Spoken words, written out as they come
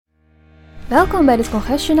Welkom bij dit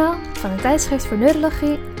congresjournaal van het tijdschrift voor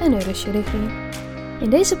neurologie en neurochirurgie. In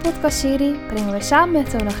deze podcastserie brengen we samen met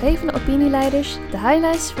toonaangevende opinieleiders de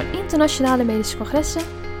highlights van internationale medische congressen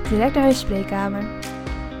direct naar hun spreekkamer.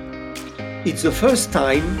 It's the first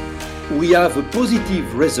time we have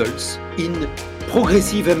positive results in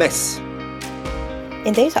progressive MS.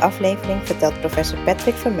 In deze aflevering vertelt professor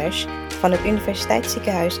Patrick Vermersch van het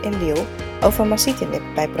Universiteitsziekenhuis in Lille over masitinib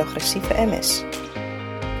bij progressieve MS.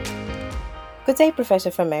 Good day,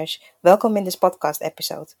 Professor Vermersch. Welcome in this podcast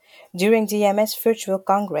episode. During the MS Virtual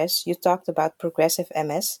Congress, you talked about progressive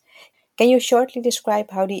MS. Can you shortly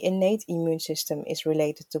describe how the innate immune system is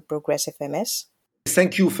related to progressive MS?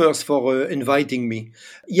 Thank you first for inviting me.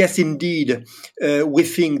 Yes, indeed, we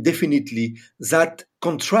think definitely that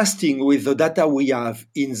contrasting with the data we have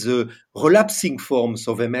in the relapsing forms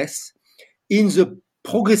of MS, in the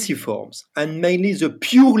progressive forms, and mainly the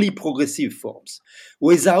purely progressive forms,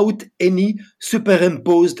 without any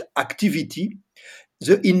superimposed activity,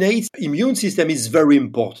 the innate immune system is very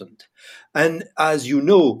important. And as you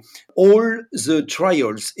know, all the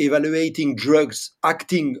trials evaluating drugs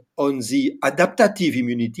acting on the adaptive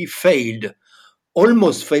immunity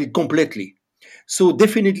almost failed completely. So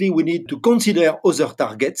definitely we need to consider other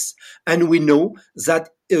targets, and we know that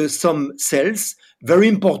some cells, very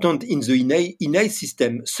important in the innate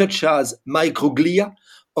system, such as microglia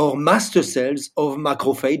or master cells of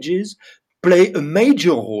macrophages, play a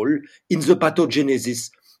major role in the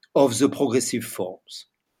pathogenesis of the progressive forms.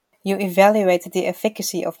 You evaluated the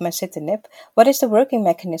efficacy of masitinib. What is the working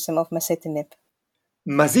mechanism of masitinib?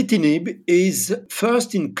 Masitinib is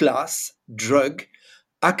first-in-class drug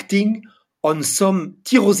acting on some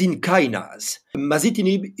tyrosine kinase.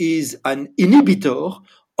 Masitinib is an inhibitor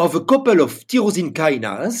of a couple of tyrosine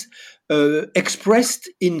kinases expressed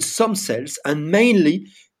in some cells and mainly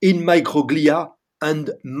in microglia and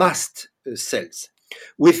mast cells,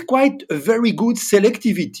 with quite a very good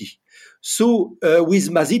selectivity. So with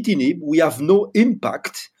masitinib, we have no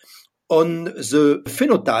impact on the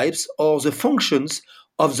phenotypes or the functions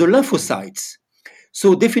of the lymphocytes.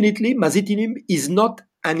 So definitely masitinib is not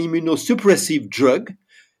an immunosuppressive drug,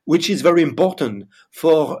 which is very important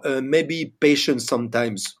for maybe patients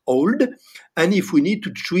sometimes old, and if we need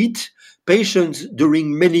to treat patients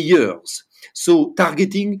during many years. So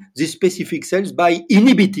targeting the specific cells by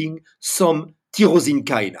inhibiting some tyrosine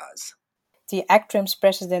kinase. The ACTRIMS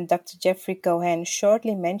president, Dr. Jeffrey Cohen,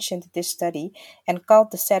 shortly mentioned this study and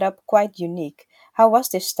called the setup quite unique. How was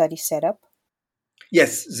this study set up?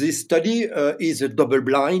 Yes, this study is a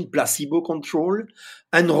double-blind, placebo-controlled,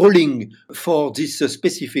 enrolling for this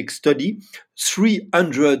specific study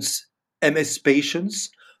 300 MS patients,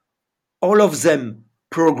 all of them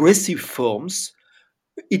progressive forms.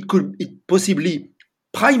 It could possibly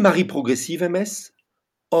primary progressive MS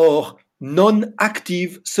or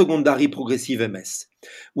non-active secondary progressive MS.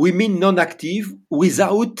 We mean non-active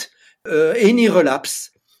without any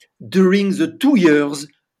relapse during the 2 years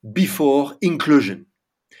before inclusion.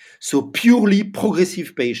 So purely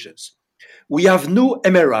progressive patients. We have no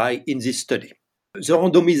MRI in this study. The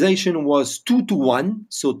randomization was 2-1,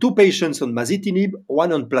 so 2 patients on masitinib,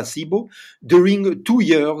 1 on placebo, during a 2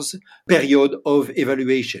 years period of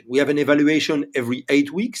evaluation. We have an evaluation every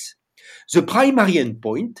 8 weeks. The primary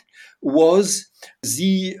endpoint was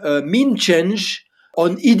the mean change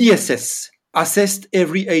on EDSS, assessed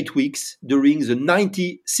every 8 weeks during the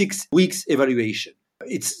 96 weeks evaluation.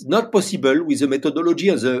 It's not possible with the methodology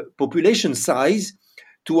of the population size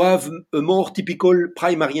to have a more typical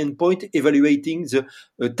primary endpoint evaluating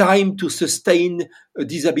the time to sustain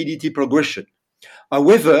disability progression.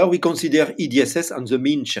 However, we consider EDSS and the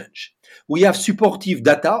mean change. We have supportive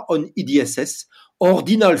data on EDSS,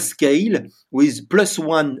 ordinal scale with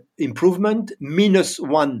 +1 improvement,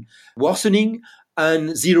 -1 worsening,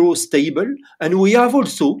 and 0 stable. And we have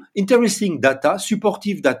also interesting data,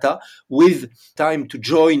 supportive data, with time to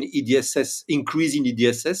join EDSS, increase in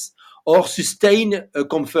EDSS, or sustain a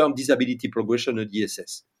confirmed disability progression at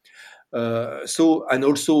EDSS. And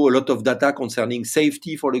also a lot of data concerning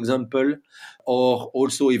safety, for example, or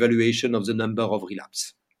also evaluation of the number of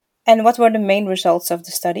relapse. And what were the main results of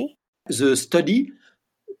the study? The study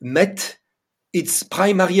met its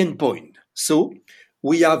primary endpoint. So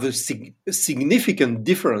we have a significant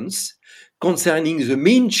difference concerning the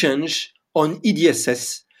mean change on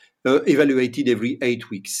EDSS evaluated every 8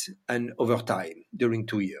 weeks and over time during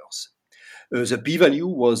 2 years. The p-value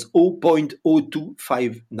was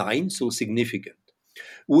 0.0259, so significant.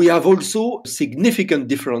 We have also significant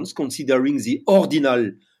difference considering the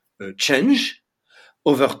ordinal change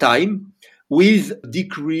over time with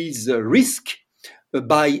decreased risk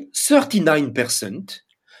by 39%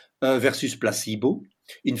 versus placebo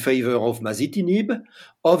in favor of masitinib,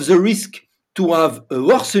 of the risk to have a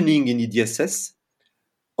worsening in EDSS,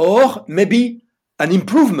 or maybe an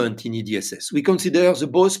improvement in EDSS. We consider the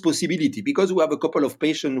both possibility because we have a couple of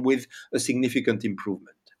patients with a significant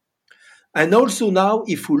improvement. And also now,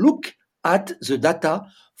 if we look at the data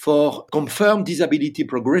for confirmed disability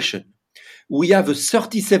progression, we have a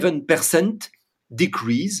 37%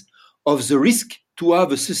 decrease of the risk to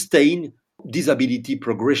have a sustained disability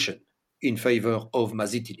progression in favor of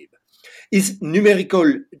masitinib. It's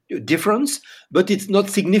numerical difference, but it's not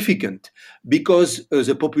significant because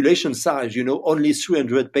the population size, only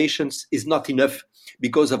 300 patients is not enough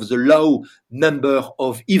because of the low number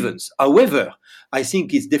of events. However, I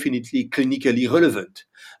think it's definitely clinically relevant.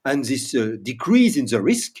 And this decrease in the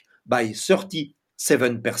risk by 37%,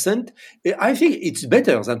 I think it's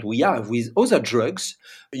better than we have with other drugs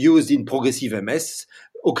used in progressive MS,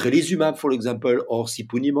 ocrelizumab, for example, or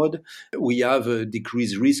siponimod. We have a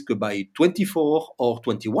decreased risk by 24 or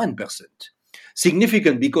 21%.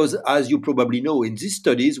 Significant because, as you probably know, in these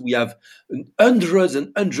studies, we have hundreds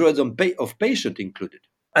and hundreds of patients included.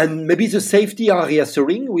 And maybe the safety are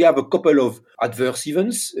reassuring. We have a couple of adverse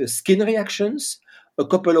events, skin reactions, a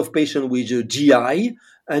couple of patients with GI,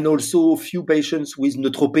 and also a few patients with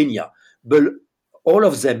neutropenia. But all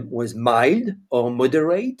of them was mild or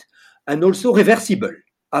moderate and also reversible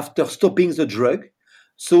after stopping the drug.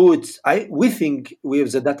 So we think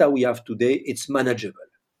with the data we have today, it's manageable.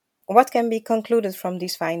 What can be concluded from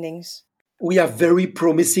these findings? We have very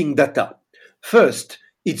promising data. First,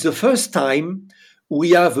 it's the first time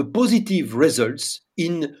we have positive results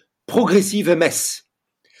in progressive MS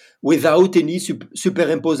without any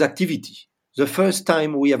superimposed activity. The first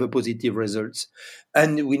time we have a positive results.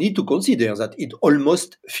 And we need to consider that it's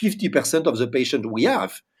almost 50% of the patients we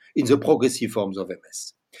have in the progressive forms of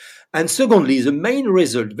MS. And secondly, the main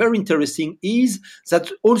result, very interesting, is that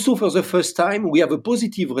also for the first time we have a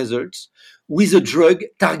positive result with a drug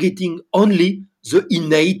targeting only the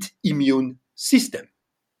innate immune system.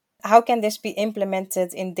 How can this be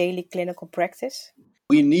implemented in daily clinical practice?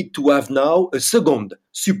 We need to have now a second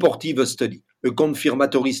supportive study, a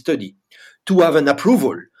confirmatory study. To have an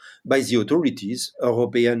approval by the authorities,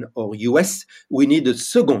 European or US, we need a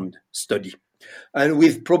second study. And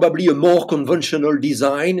with probably a more conventional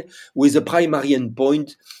design with a primary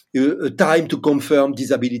endpoint, a time to confirm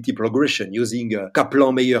disability progression using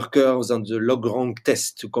Kaplan-Meier curves and the log-rank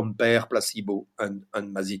test to compare placebo and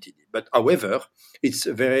masitinib. But however, it's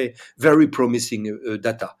very, very promising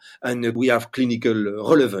data, and we have clinical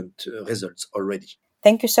relevant results already.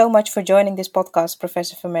 Thank you so much for joining this podcast,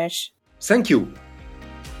 Professor Vermersch. Thank you.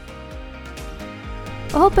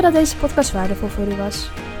 We hopen dat deze podcast waardevol voor u was.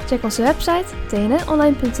 Check onze website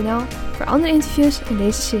tnonline.nl voor andere interviews in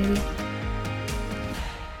deze serie.